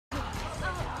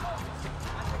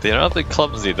They are a bit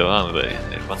clumsy though, aren't they?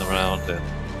 They run around and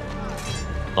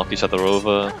knock each other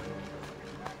over.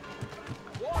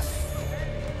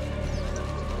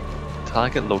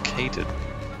 Target located.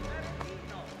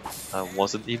 I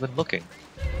wasn't even looking.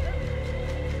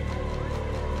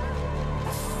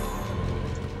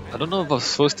 I don't know if I was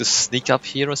supposed to sneak up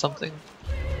here or something.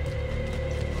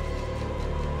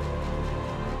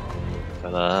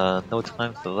 But no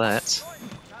time for that.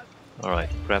 Alright,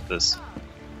 grab this.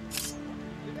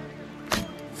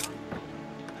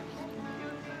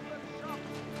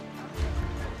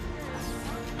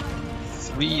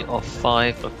 Three of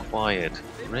 5 acquired.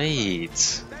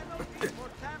 Great!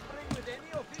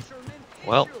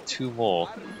 Well, 2 more.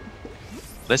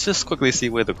 Let's just quickly see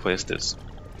where the quest is.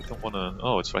 We don't wanna...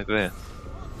 Oh, it's right there.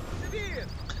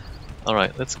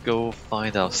 Alright, let's go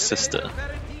find our sister.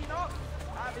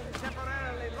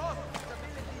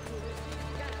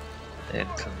 And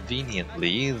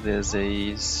conveniently, there's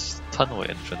a tunnel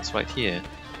entrance right here.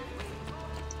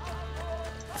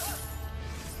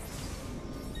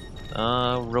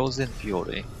 Rosin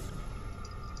Fiore.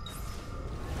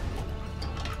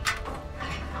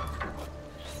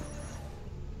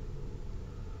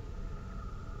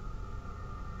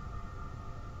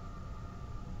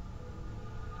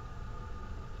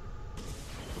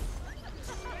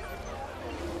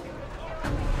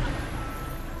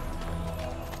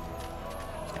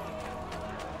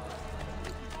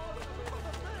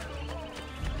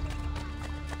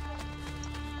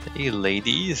 Hey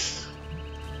ladies.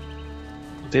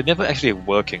 They're never actually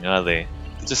working, are they?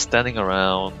 They're just standing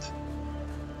around.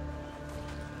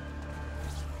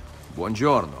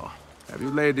 Buongiorno. Have you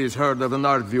ladies heard of an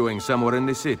art viewing somewhere in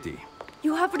the city?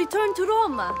 You have returned to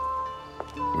Roma.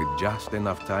 With just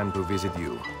enough time to visit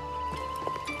you.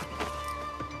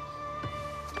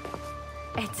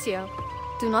 Ezio,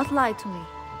 do not lie to me.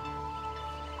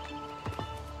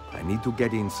 I need to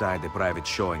get inside a private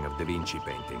showing of Da Vinci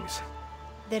paintings.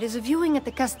 There is a viewing at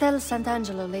the Castel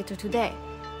Sant'Angelo later today.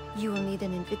 You will need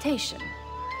an invitation.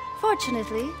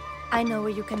 Fortunately, I know where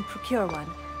you can procure one.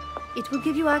 It will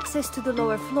give you access to the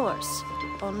lower floors.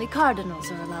 Only cardinals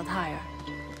are allowed higher.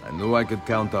 I knew I could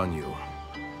count on you.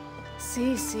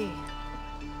 Si.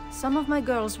 Some of my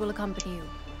girls will accompany you.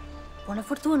 Buona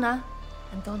fortuna,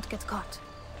 and don't get caught.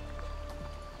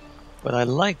 But I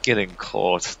like getting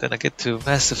caught. Then I get to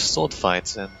massive sword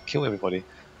fights and kill everybody.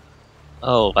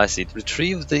 Oh, I see.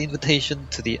 Retrieve the invitation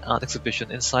to the art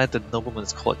exhibition inside the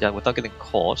nobleman's courtyard without getting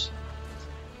caught.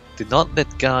 Do not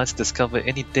let guards discover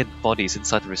any dead bodies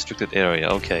inside the restricted area.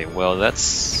 Okay, well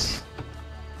that's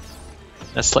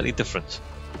slightly different.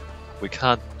 We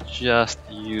can't just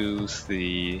use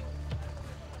the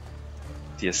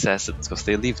assassins because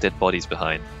they leave dead bodies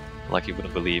behind, like you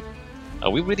wouldn't believe.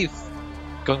 Are we really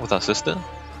going with our sister?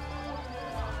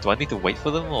 Do I need to wait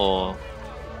for them or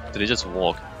do they just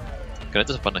walk? Can I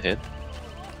just run ahead?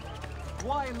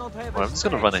 Well, I'm just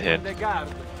gonna run ahead.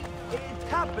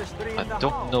 I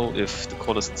don't know if the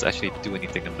courtesans actually do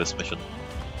anything in this mission.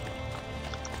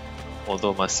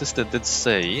 Although my sister did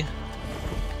say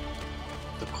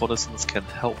the courtesans can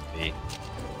help me.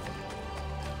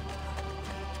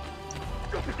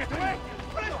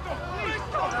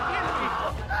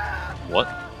 What?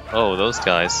 Oh, those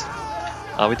guys.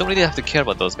 We don't really have to care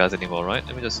about those guys anymore, right?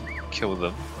 Let me just kill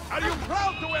them. Are you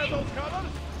proud to wear those colors?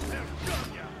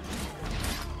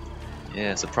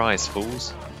 Yeah, surprise,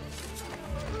 fools.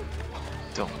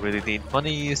 Don't really need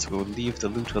money, so we'll leave the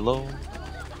loot alone.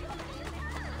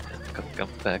 And come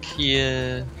back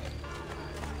here.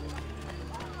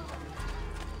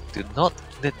 Do not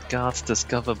let guards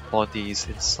discover bodies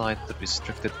inside the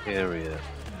restricted area.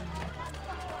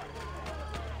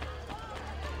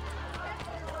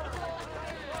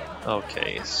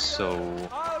 Okay, so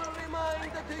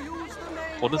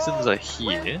courtesans are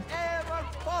here.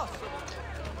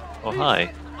 Oh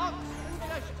hi.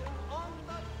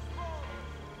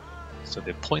 So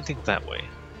they're pointing that way.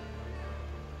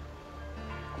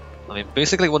 I mean,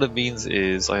 basically what it means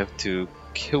is I have to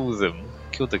kill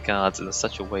the guards in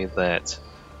such a way that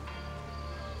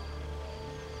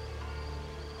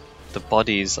the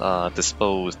bodies are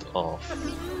disposed of.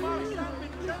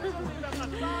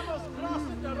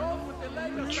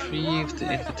 Retrieve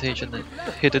the invitation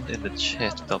hidden in the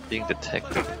chest without being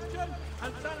detected.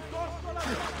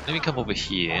 Let me come over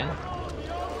here.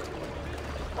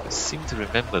 I seem to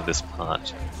remember this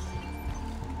part.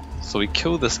 So we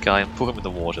kill this guy and put him in the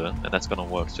water, and that's gonna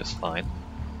work just fine.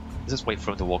 Let's just wait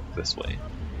for him to walk this way.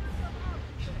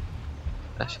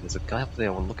 Actually, there's a guy up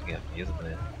there looking at me, isn't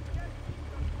there?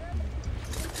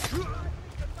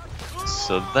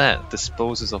 So that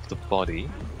disposes of the body.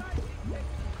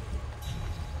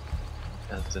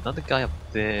 And there's another guy up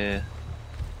there.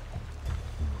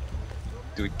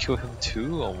 Do we kill him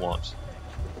too or what?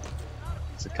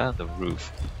 There's a guy on the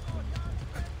roof.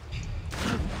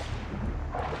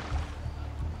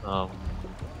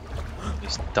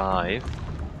 Just dive.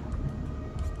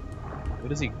 Where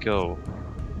does he go?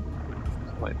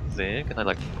 Right there. Can I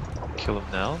like kill him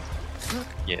now?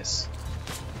 Yes.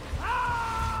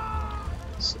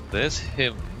 So there's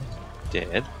him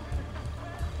dead.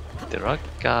 There are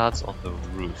guards on the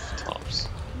rooftops.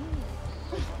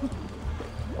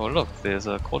 Oh look, there's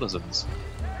courtesans.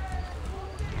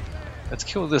 Let's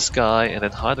kill this guy and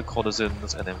then hide the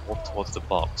courtesans and then walk towards the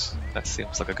box. That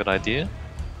seems like a good idea.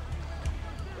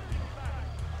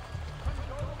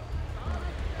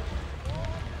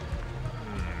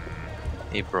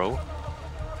 Hey bro.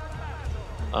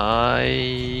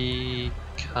 I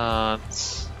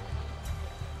can't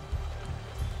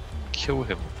kill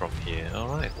him from here.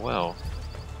 Alright, well.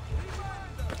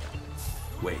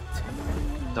 Wait.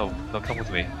 No, come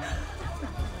with me.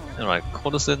 Alright,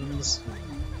 courtesans.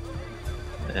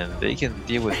 And they can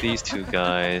deal with these two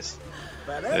guys.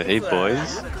 Hey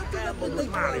boys.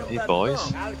 Hey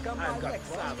boys.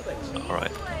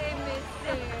 Alright.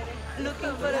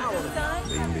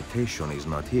 The invitation is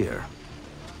not here.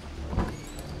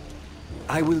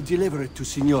 I will deliver it to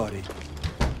Signori.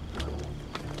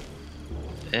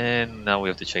 And now we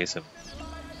have to chase him.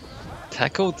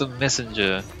 Tackle the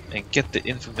messenger and get the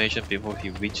information before he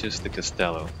reaches the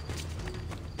castello.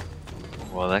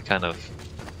 Well, that kind of...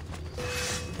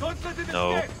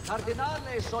 No.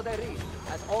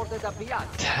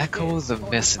 Tackle the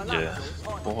messenger.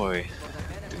 Boy,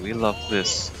 do we love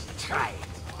this.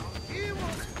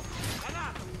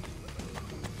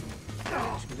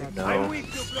 No.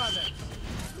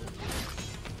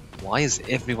 Why is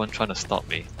everyone trying to stop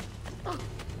me?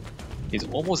 He's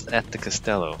almost at the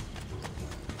castello.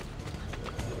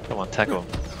 Come on, tackle.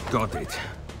 Got it.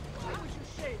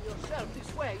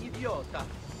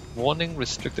 Warning,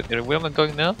 restricted area. Where am I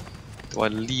going now? Do I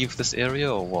leave this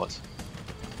area or what?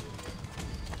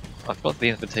 I've got the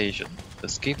invitation.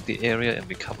 Escape the area and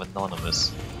become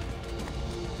anonymous.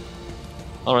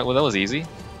 Alright, well that was easy.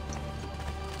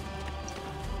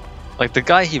 Like the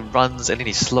guy, he runs and then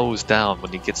he slows down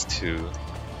when he gets to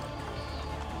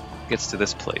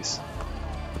this place.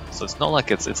 So it's not like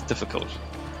it's difficult.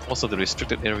 Also the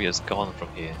restricted area is gone from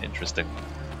here. Interesting.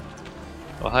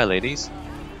 Oh hi ladies.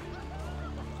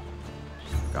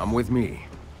 Come with me.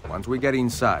 Once we get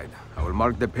inside, I will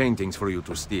mark the paintings for you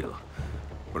to steal.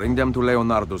 Bring them to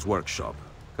Leonardo's workshop.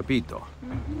 Capito?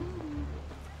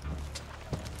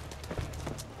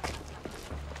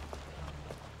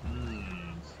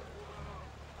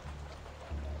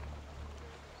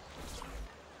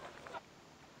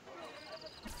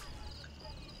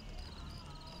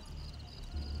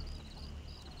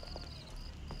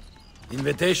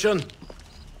 Invitation?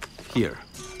 Here.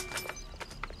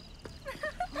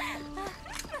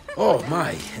 Oh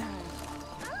my.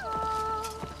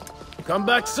 Come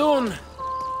back soon.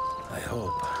 I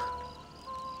hope.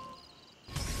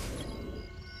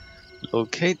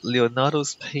 Locate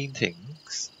Leonardo's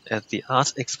paintings at the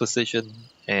art exposition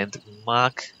and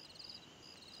mark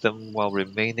them while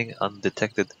remaining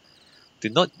undetected. Do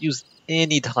not use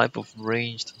any type of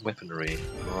ranged weaponry.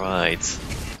 Right.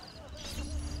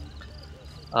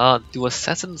 Do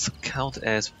assassins count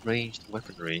as ranged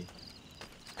weaponry?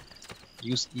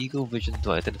 Use eagle vision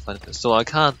to identify them. So I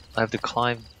can't, I have to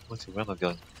climb. Where am I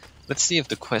going? Let's see if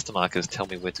the quest markers tell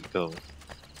me where to go.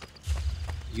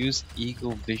 Use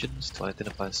eagle visions to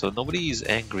identify. So nobody is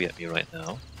angry at me right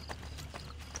now.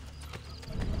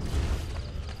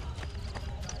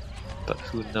 But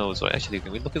who knows? Or actually,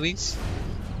 can we look at these?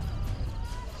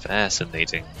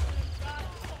 Fascinating.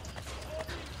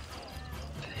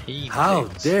 How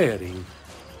Paintings. daring.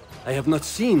 I have not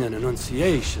seen an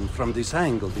Annunciation from this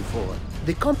angle before.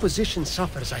 The composition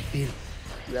suffers, I feel.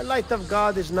 The light of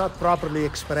God is not properly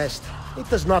expressed. It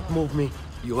does not move me.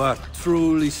 You are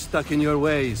truly stuck in your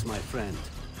ways, my friend.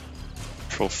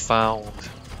 Profound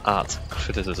art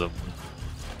criticism.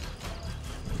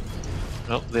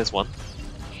 Oh, there's one.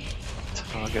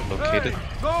 Target located.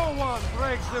 Hey, no one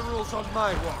breaks the rules on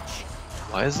my watch.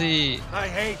 Why is he... I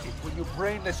hate it when you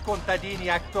brainless contadini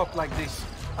act up like this.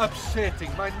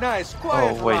 Upsetting my nice,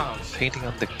 quiet Oh wait, rounds. painting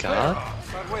on the guard?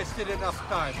 I've wasted enough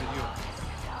time with you.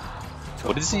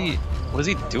 What is he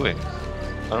doing?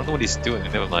 I don't know what he's doing,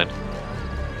 never mind.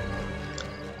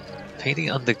 Painting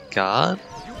on the guard?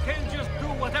 You can just do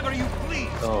whatever you please.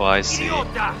 Oh, I see.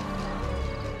 Idiota!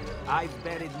 I've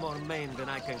buried more men than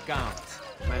I can count.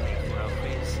 Many for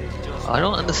offenses just I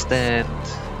don't understand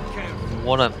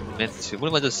what I'm meant to. What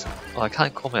am I just... Oh, I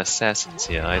can't call my assassins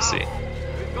here, I see.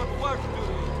 We've got work to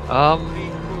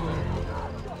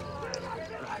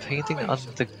do. Painting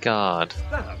under guard.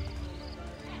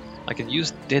 I can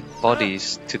use dead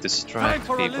bodies to Time distract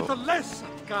for a people. little lesson,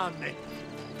 Carne.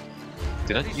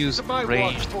 Do not This use is my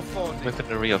ranged watch, Buffone.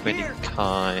 weaponry of any Here.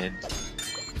 kind.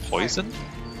 Poison?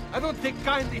 I don't take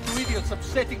kindly to idiots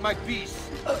upsetting my peace.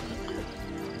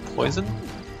 Poison?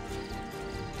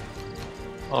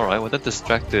 Alright, well that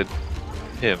distracted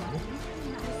him.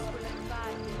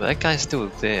 But that guy's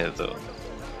still there though.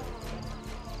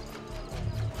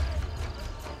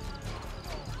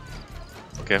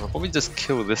 Okay, I'll probably just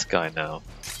kill this guy now.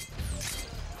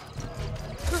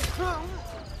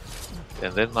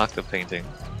 And then mark the painting.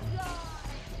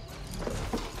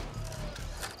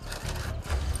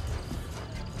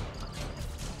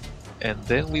 And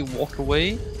then we walk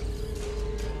away.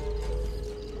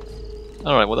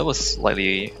 Alright, well that was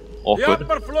slightly The awkward.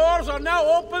 upper floors are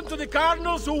now open to the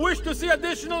cardinals who wish to see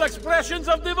additional expressions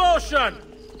of devotion.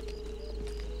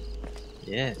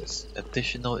 Yes,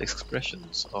 additional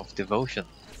expressions of devotion.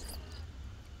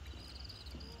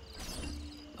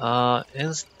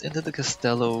 Enter the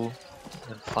castello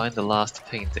and find the last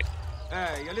painting.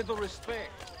 Hey, a little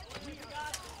respect.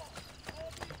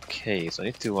 Okay, so I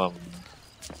need to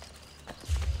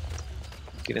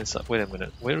get inside. Wait a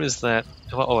minute, where is that?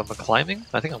 Oh, am I climbing?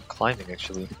 I think I'm climbing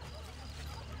actually.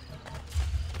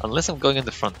 Unless I'm going in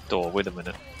the front door. Wait a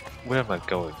minute, where am I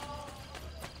going?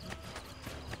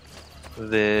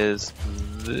 There's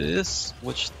this,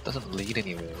 which doesn't lead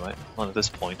anywhere, right? Not at this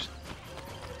point.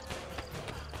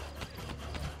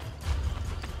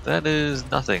 That is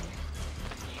nothing.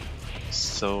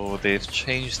 So they've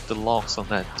changed the locks on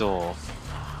that door.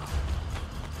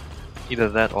 Either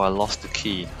that or I lost the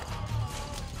key.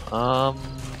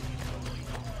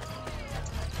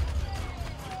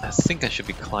 I think I should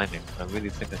be climbing. I really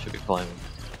think I should be climbing.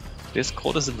 There's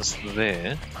courtesans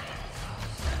there,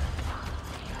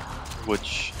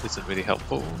 which isn't really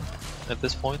helpful at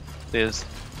this point. There's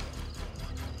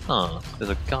a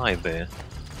guy there.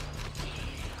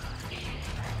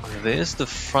 There's the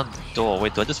front door.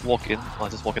 Wait, do I just walk in? Oh, I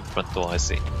just walk in the front door, I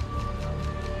see.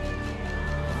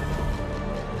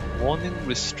 Warning,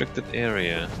 restricted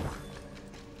area.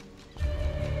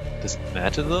 Does it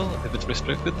matter though, if it's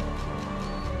restricted?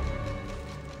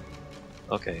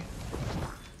 Okay.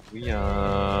 We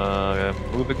are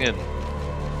moving in.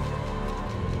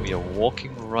 We are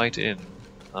walking right in.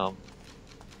 And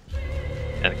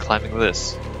climbing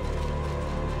this.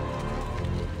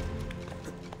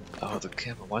 Oh, the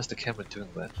camera. Why is the camera doing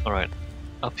that? Alright.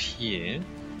 Up here.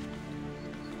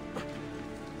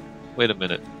 Wait a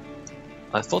minute.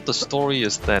 I thought the story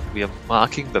is that we are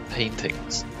marking the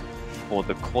paintings for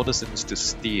the courtesans to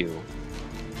steal.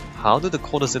 How did the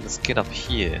courtesans get up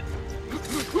here?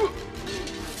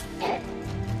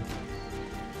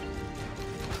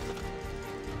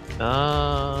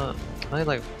 Can I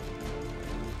like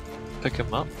pick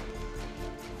him up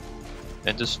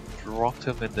and just drop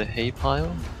him in the hay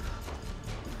pile?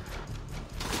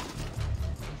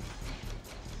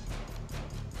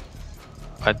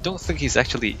 I don't think he's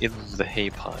actually in the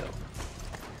hay pile.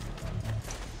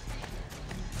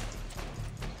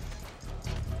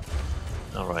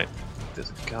 Alright, there's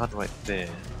a guard right there.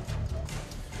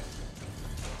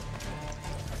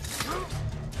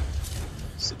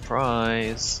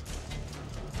 Surprise!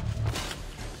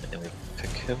 And then we pick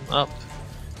him up.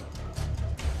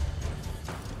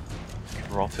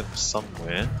 Drop him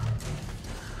somewhere.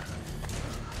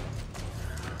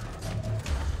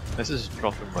 Let's just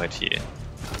drop him right here.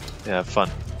 Yeah, have fun.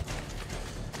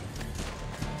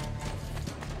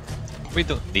 We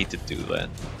don't need to do that.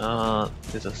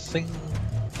 There's a thing.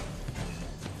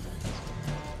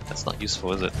 That's not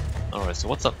useful, is it? Alright, so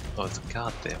what's up? Oh, it's a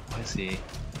guard there. Why is he...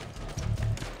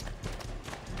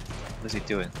 What is he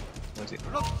doing? What is he...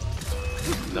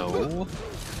 No.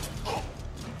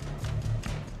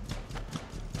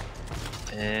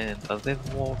 And are there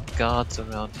more guards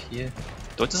around here?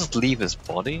 Do I just leave his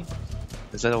body?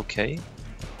 Is that okay?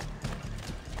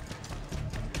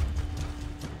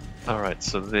 Alright,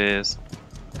 so there's...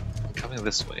 coming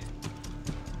this way.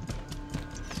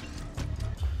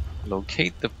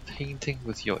 Locate the painting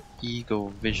with your ego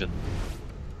vision.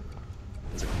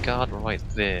 There's a guard right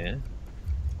there.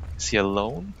 Is he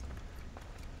alone?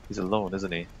 He's alone,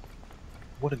 isn't he?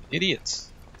 What an idiot!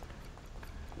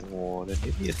 What an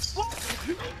idiot!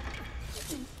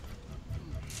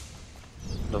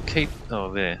 Locate...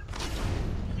 oh, there.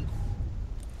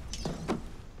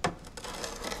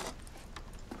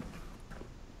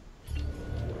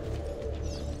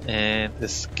 And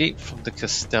escape from the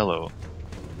castello.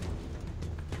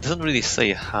 doesn't really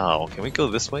say how. Can we go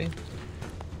this way?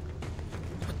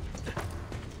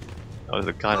 Oh, there's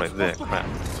a guy right there. Crap.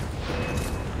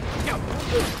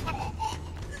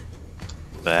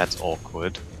 That's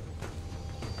awkward.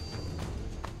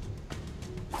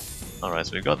 Alright,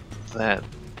 so we got that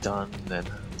done,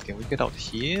 and can we get out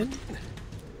here?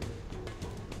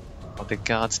 Are the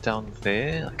guards down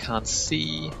there? I can't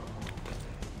see.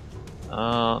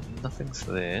 Nothing's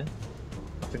there.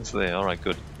 Nothing's there, alright,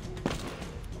 good.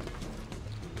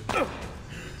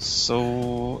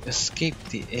 So, escape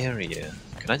the area.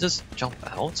 Can I just jump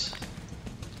out?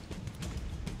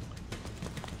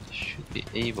 Should be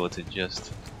able to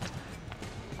just...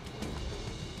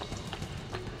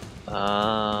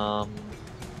 not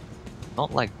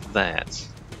like that.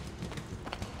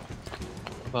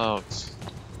 About...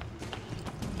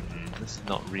 this is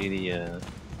not really the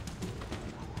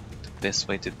best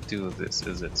way to do this,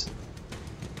 is it?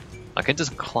 I can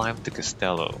just climb the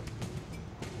Castello.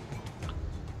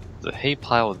 The hay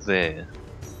pile there.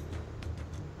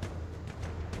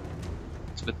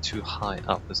 It's a bit too high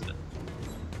up, isn't it?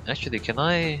 Actually, can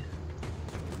I...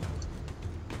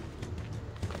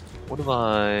 what if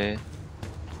I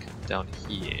come down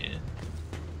here?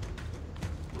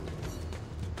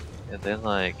 And then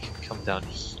like come down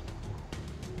here.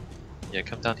 Yeah,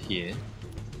 come down here.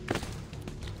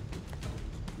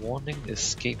 Warning,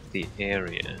 escape the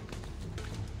area.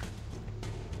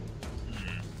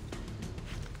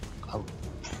 I'll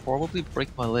probably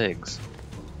break my legs.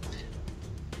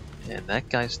 And that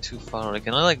guy's too far away.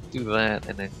 Can I like do that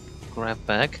and then grab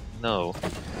back? No.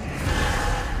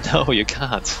 No, you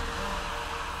can't.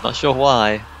 Not sure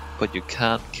why, but you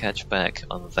can't catch back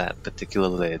on that particular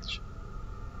ledge.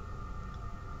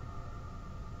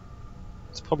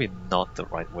 It's probably not the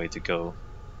right way to go.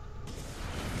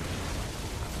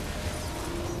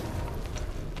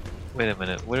 Wait a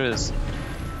minute, where is...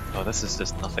 oh, this is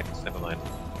just nothing, never mind.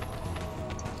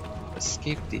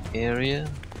 Escape the area?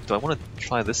 Do I want to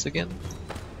try this again?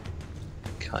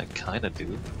 I kinda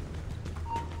do.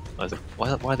 Why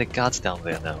are the guards down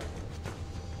there now?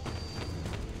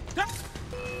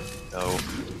 No.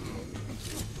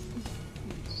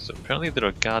 So apparently there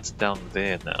are guards down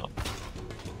there now.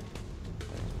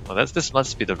 Well, this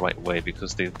must be the right way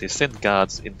because they send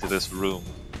guards into this room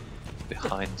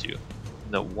behind you.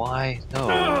 No, why?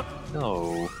 No,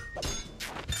 no.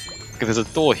 Okay, there's a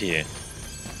door here.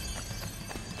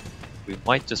 We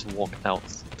might just walk out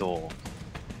the door.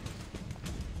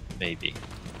 Maybe.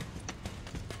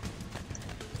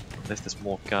 Unless there's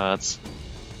more guards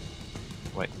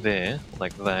right there,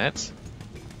 like that.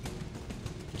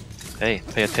 Hey,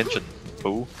 pay attention,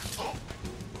 fool.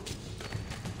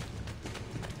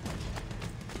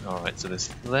 Alright, so there's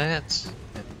that,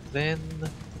 and then...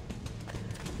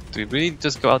 do we really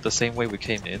just go out the same way we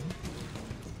came in?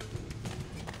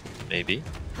 Maybe.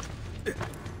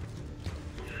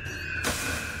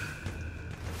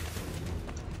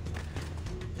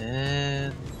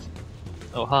 And...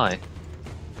 oh, hi.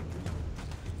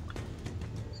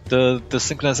 The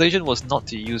synchronization was not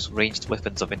to use ranged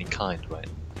weapons of any kind, right?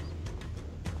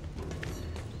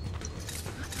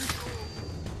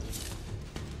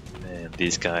 Man,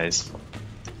 these guys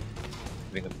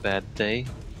having a bad day.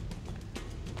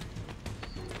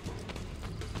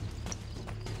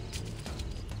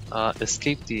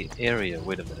 Escape the area.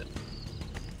 Wait a minute.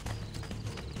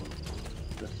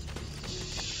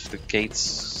 The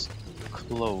gate's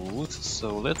closed,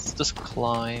 so let's just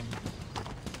climb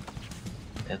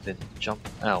and then jump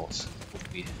out when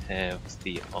we have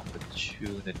the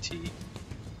opportunity.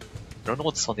 I don't know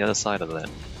what's on the other side of that.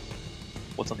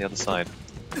 What's on the other side?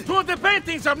 2 of the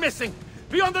paintings are missing!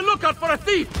 Be on the lookout for a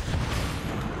thief!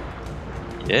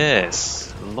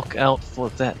 Yes, look out for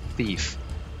that thief.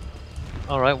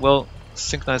 Alright, well,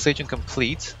 synchronization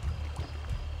complete.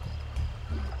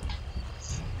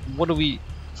 What do we...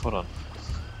 hold on.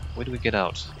 Where do we get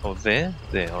out? Oh, there?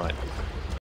 There, alright.